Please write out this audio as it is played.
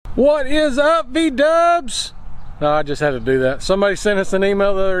What is up, V-dubs? No, I just had to do that. Somebody sent us an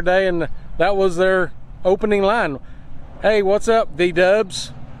email the other day and that was their opening line. Hey, what's up,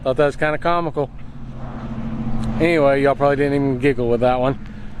 V-dubs? Thought that was kind of comical. Anyway, y'all probably didn't even giggle with that one.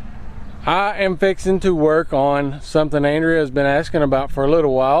 I am fixing to work on something Andrea has been asking about for a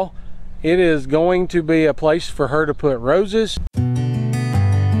little while. It is going to be a place for her to put roses.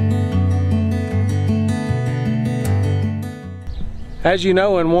 As you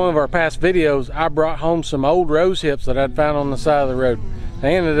know, in one of our past videos, I brought home some old rose hips that I'd found on the side of the road.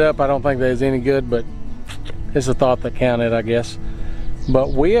 They ended up, I don't think they was any good, but it's a thought that counted, I guess.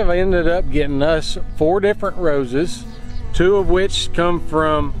 But we have ended up getting us 4 different roses, 2 of which come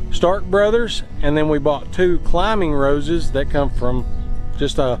from Stark Brothers, and then we bought 2 climbing roses that come from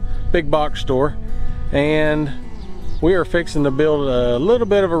just a big box store. And we are fixing to build a little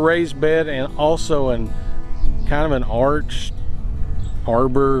bit of a raised bed and also kind of an arch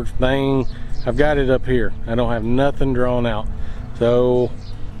arbor thing. I've got it up here. I don't have nothing drawn out, so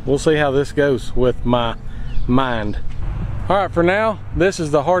we'll see how this goes with my mind. All right, for now, this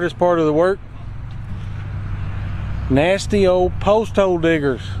is the hardest part of the work. Nasty old post hole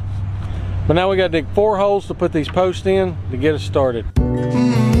diggers. But now we got to dig 4 holes to put these posts in to get us started.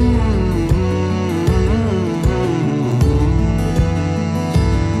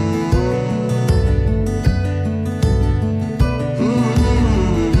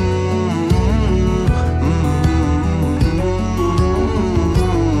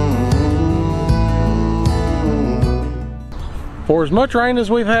 For as much rain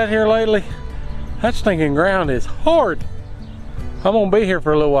as we've had here lately, that stinking ground is hard. I'm gonna be here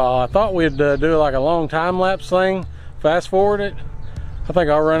for a little while. I thought we'd do like a long time-lapse thing, fast forward it. I think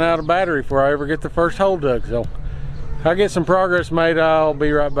I'll run out of battery before I ever get the first hole dug, so if I get some progress made, I'll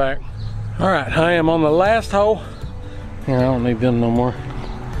be right back. All right, I am on the last hole. Yeah, I don't need them no more.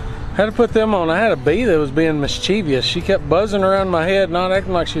 Had to put them on. I had a bee that was being mischievous. She kept buzzing around my head, not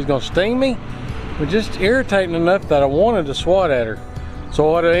acting like she was gonna sting me, but just irritating enough that I wanted to swat at her. So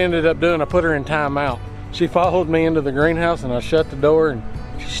what I ended up doing, I put her in timeout. She followed me into the greenhouse and I shut the door and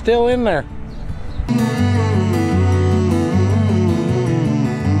she's still in there.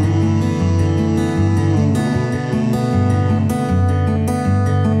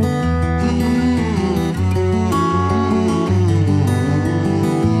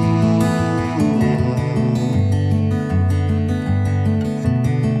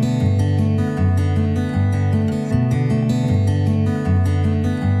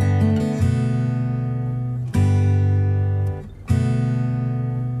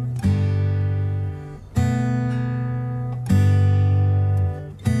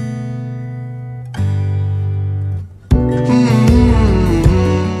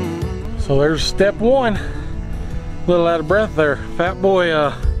 So there's step 1. A little out of breath there. Fat boy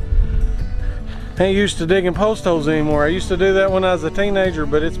ain't used to digging post holes anymore. I used to do that when I was a teenager,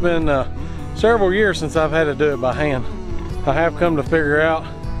 but it's been several years since I've had to do it by hand. I have come to figure out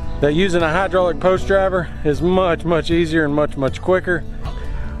that using a hydraulic post driver is much easier and much quicker.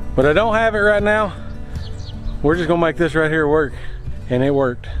 But I don't have it right now. We're just gonna make this right here work, and it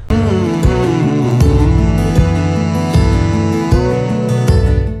worked.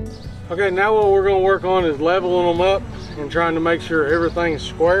 Okay, now what we're gonna work on is leveling them up and trying to make sure everything's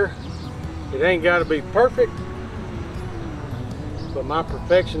square. It ain't gotta be perfect, but my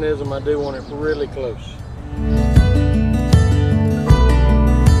perfectionism, I do want it really close.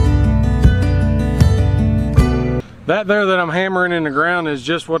 That there that I'm hammering in the ground is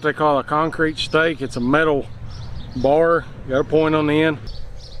just what they call a concrete stake. It's a metal bar, got a point on the end.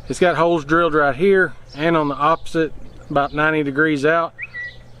 It's got holes drilled right here and on the opposite, about 90 degrees out.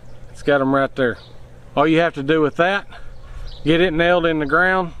 It's got them right there. All you have to do with that, get it nailed in the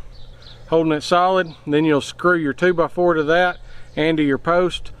ground, holding it solid, then you'll screw your 2x4 to that and to your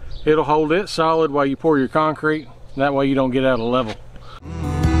post. It'll hold it solid while you pour your concrete. That way you don't get out of level.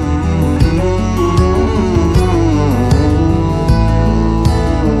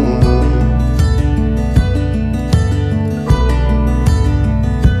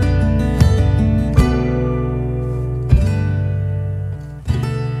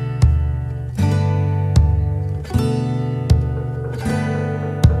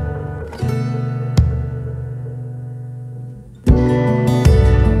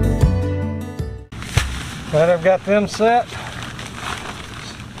 But I've got them set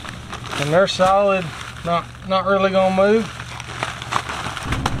and they're solid, not really gonna move.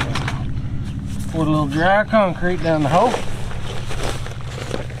 Put a little dry concrete down the hole.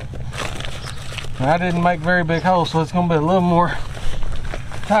 I didn't make very big holes, so it's gonna be a little more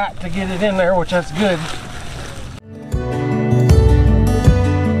tight to get it in there, which that's good.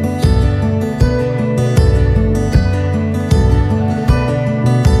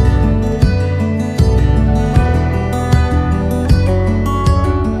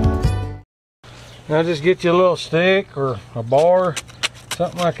 Now just get you a little stick or a bar,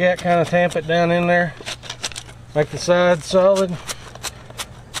 something like that, kind of tamp it down in there. Make the sides solid.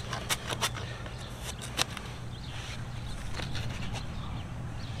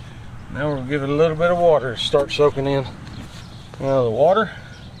 Now we'll give it a little bit of water to start soaking in. Now the water.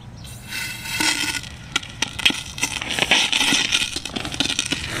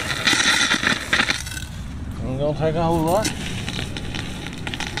 I'm gonna take a whole lot.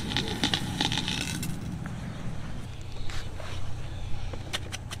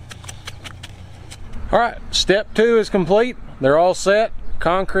 Alright, step 2 is complete. They're all set.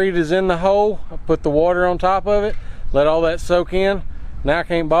 Concrete is in the hole. I put the water on top of it, let all that soak in. Now I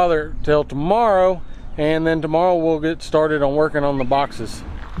can't bother till tomorrow, and then tomorrow we'll get started on working on the boxes.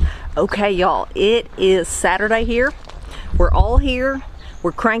 Okay, y'all, it is Saturday here. We're all here.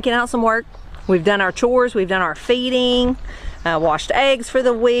 We're cranking out some work. We've done our chores, we've done our feeding, washed eggs for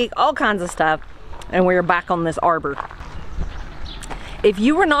the week, all kinds of stuff, and we're back on this arbor. If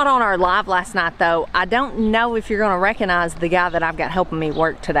you were not on our live last night though, I don't know if you're gonna recognize the guy that I've got helping me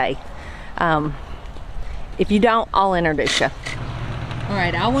work today. If you don't, I'll introduce you. All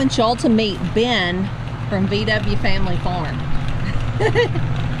right, I want y'all to meet Ben from VW Family Farm.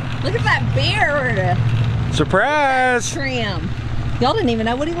 Look at that beard. Surprise! Trim. Y'all didn't even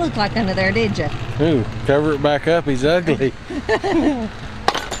know what he looked like under there, did you? Ooh, cover it back up, he's ugly.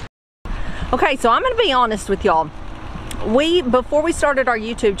 Okay, so I'm gonna be honest with y'all. Before we started our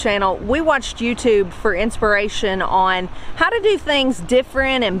YouTube channel, we watched YouTube for inspiration on how to do things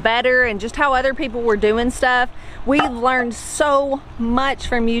different and better and just how other people were doing stuff. We've learned so much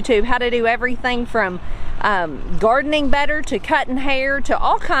from YouTube, how to do everything from gardening better to cutting hair to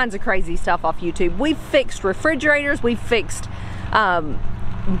all kinds of crazy stuff off YouTube. We've fixed refrigerators, we've fixed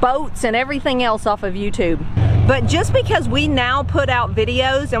boats and everything else off of YouTube. But just because we now put out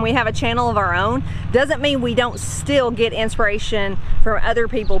videos and we have a channel of our own doesn't mean we don't still get inspiration from other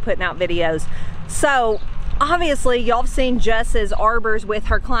people putting out videos. So obviously y'all have seen Jess's arbors with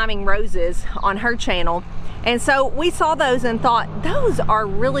her climbing roses on her channel. And so we saw those and thought, those are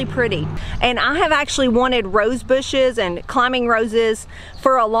really pretty. And I have actually wanted rose bushes and climbing roses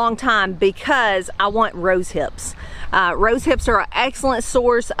for a long time because I want rose hips. Rose hips are an excellent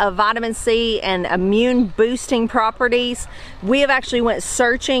source of vitamin C and immune boosting properties. We have actually went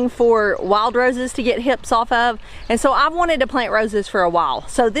searching for wild roses to get hips off of. And so I've wanted to plant roses for a while.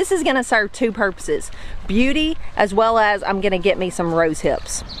 So this is gonna serve 2 purposes, beauty as well as I'm gonna get me some rose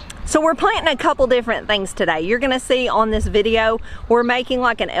hips. So we're planting a couple different things today. You're gonna see on this video, we're making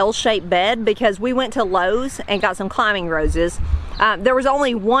like an L-shaped bed because we went to Lowe's and got some climbing roses. There was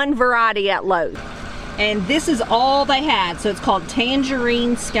only one variety at Lowe's. And this is all they had, so it's called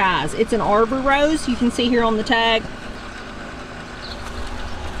Tangerine Skies. It's an arbor rose, you can see here on the tag.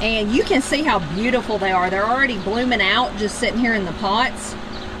 And you can see how beautiful they are. They're already blooming out, just sitting here in the pots.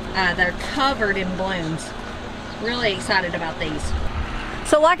 They're covered in blooms. Really excited about these.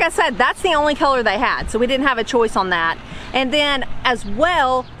 So like I said, that's the only color they had, so we didn't have a choice on that. And then as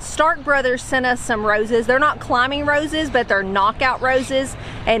well, Stark Brothers sent us some roses. They're not climbing roses, but they're knockout roses.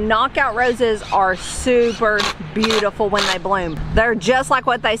 And knockout roses are super beautiful when they bloom. They're just like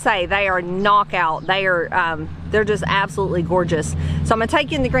what they say. They are knockout. They are, they're just absolutely gorgeous. So I'm gonna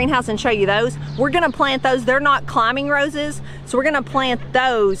take you in the greenhouse and show you those. We're gonna plant those. They're not climbing roses, so we're gonna plant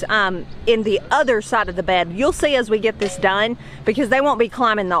those in the other side of the bed. You'll see as we get this done because they won't be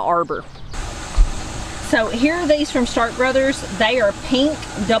climbing the arbor. So here are these from Stark Brothers. They are pink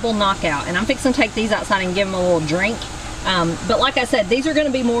double knockout, and I'm fixing to take these outside and give them a little drink. But like I said, these are going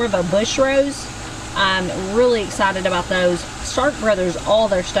to be more of a bush rose. I'm really excited about those. Stark Brothers, all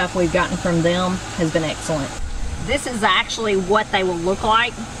their stuff we've gotten from them has been excellent. This is actually what they will look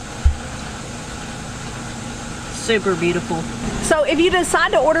like. Super beautiful. So if you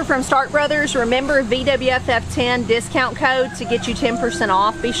decide to order from Stark Brothers, remember VWFF10 discount code to get you 10%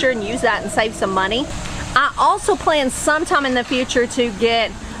 off. Be sure and use that and save some money. I also plan sometime in the future to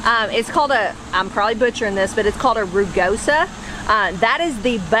get, it's called a, I'm probably butchering this, but it's called a rugosa. That is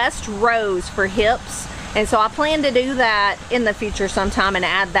the best rose for hips. And so I plan to do that in the future sometime and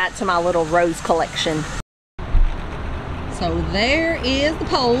add that to my little rose collection. So there is the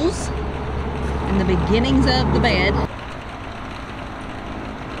poles and the beginnings of the bed.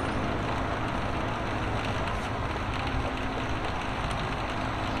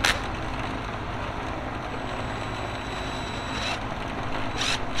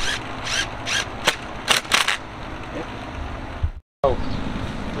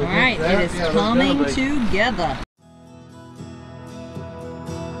 Alright, it is coming together.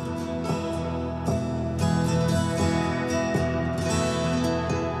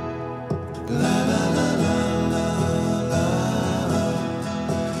 La, la, la.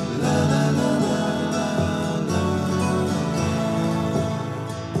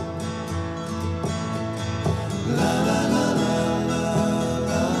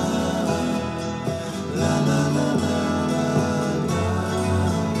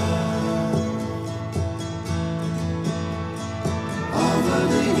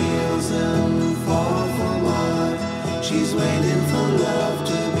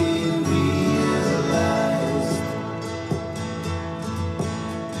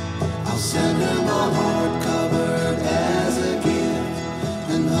 send her the hardcover as a gift,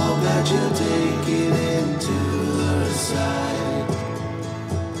 and hope that you'll take it into her side.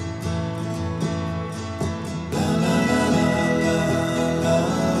 La la la la la la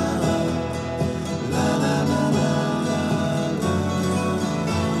la la la la.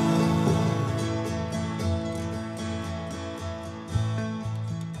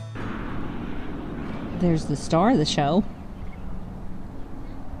 There's the star of the show.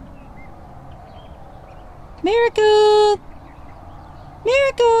 Miracle!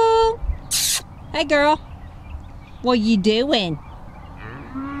 Miracle! Hey girl. What you doing?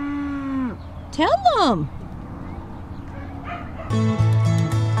 Tell them.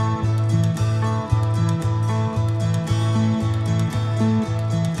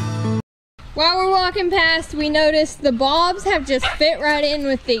 While we're walking past, we noticed the bobs have just fit right in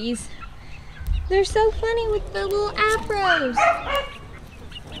with these. They're so funny with the little afros.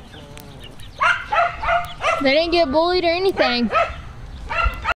 They didn't get bullied or anything.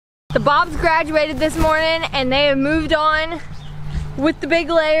 The bobs graduated this morning and they have moved on with the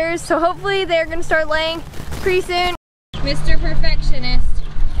big layers, so hopefully they're gonna start laying pretty soon. Mr. Perfectionist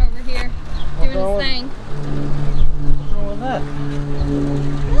over here doing his thing. What's wrong with that?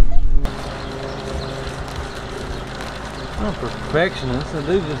 I'm a perfectionist. I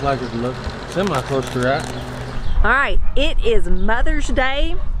do just like it to look semi-close to right. All right, it is Mother's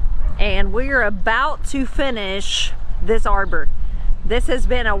Day and we're about to finish this arbor. This has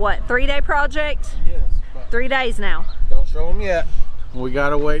been a what, 3-day project? Yes. 3 days now. Don't show them yet. We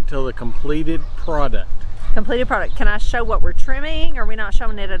gotta wait till the completed product. Completed product. Can I show what we're trimming, or are we not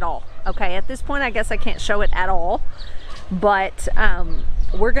showing it at all? Okay, at this point I guess I can't show it at all, but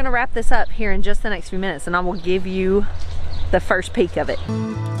we're gonna wrap this up here in just the next few minutes and I will give you the first peek of it.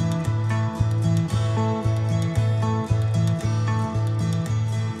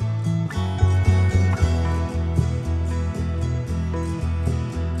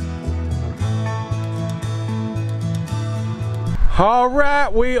 All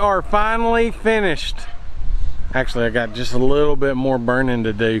right, we are finally finished. Actually, I got just a little bit more burning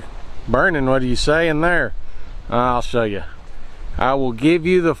to do. Burning, what do you say in there? I'll show you. I will give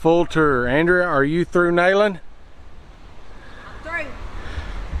you the full tour. Andrea, are you through nailing? I'm through.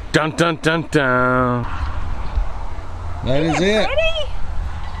 Dun dun dun dun. That is it. Pretty?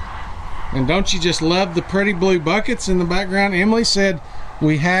 And don't you just love the pretty blue buckets in the background? Emily said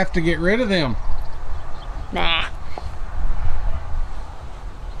we have to get rid of them. Nah.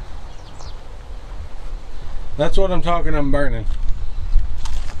 That's what I'm talking, I'm burning.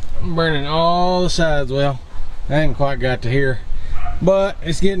 I'm burning all the sides. Well, I ain't quite got to here, but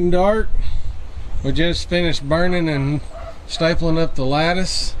it's getting dark. We just finished burning and stapling up the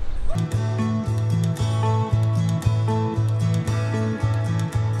lattice.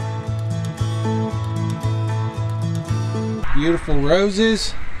 Beautiful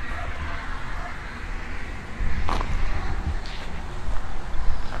roses.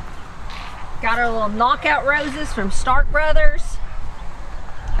 Got our little knockout roses from Stark Brothers.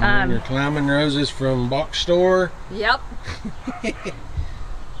 And your climbing roses from Box Store. Yep.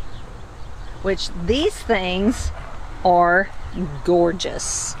 Which these things are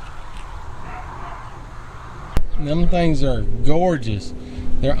gorgeous. Them things are gorgeous.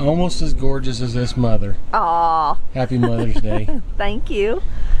 They're almost as gorgeous as this mother. Aw. Happy Mother's Day. Thank you.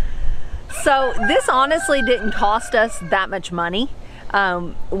 So this honestly didn't cost us that much money.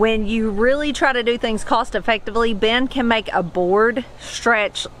 When you really try to do things cost effectively, Ben can make a board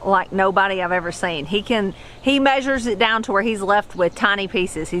stretch like nobody I've ever seen. He measures it down to where he's left with tiny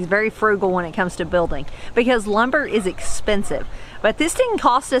pieces. He's very frugal when it comes to building because lumber is expensive. But this didn't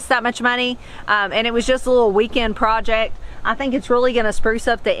cost us that much money, and it was just a little weekend project. I think it's really going to spruce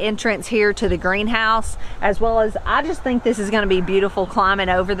up the entrance here to the greenhouse, as well as I just think this is going to be beautiful climbing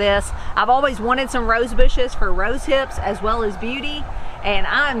over this. I've always wanted some rose bushes for rose hips as well as beauty, and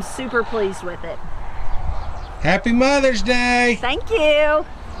I'm super pleased with it. Happy Mother's Day! Thank you!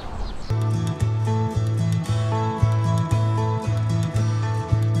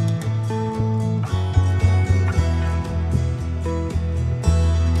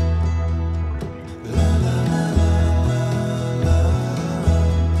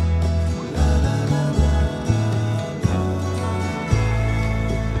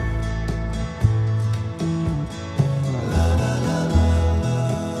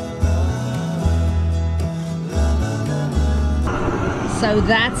 So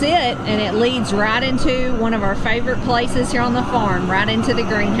that's it, and it leads right into one of our favorite places here on the farm, right into the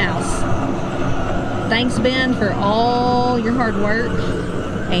greenhouse. Thanks, Ben, for all your hard work,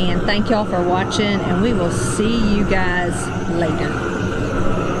 and thank y'all for watching, and we will see you guys later.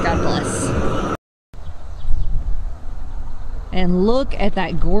 God bless. And look at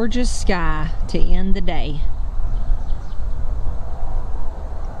that gorgeous sky to end the day.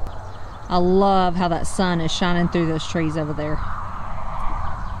 I love how that sun is shining through those trees over there.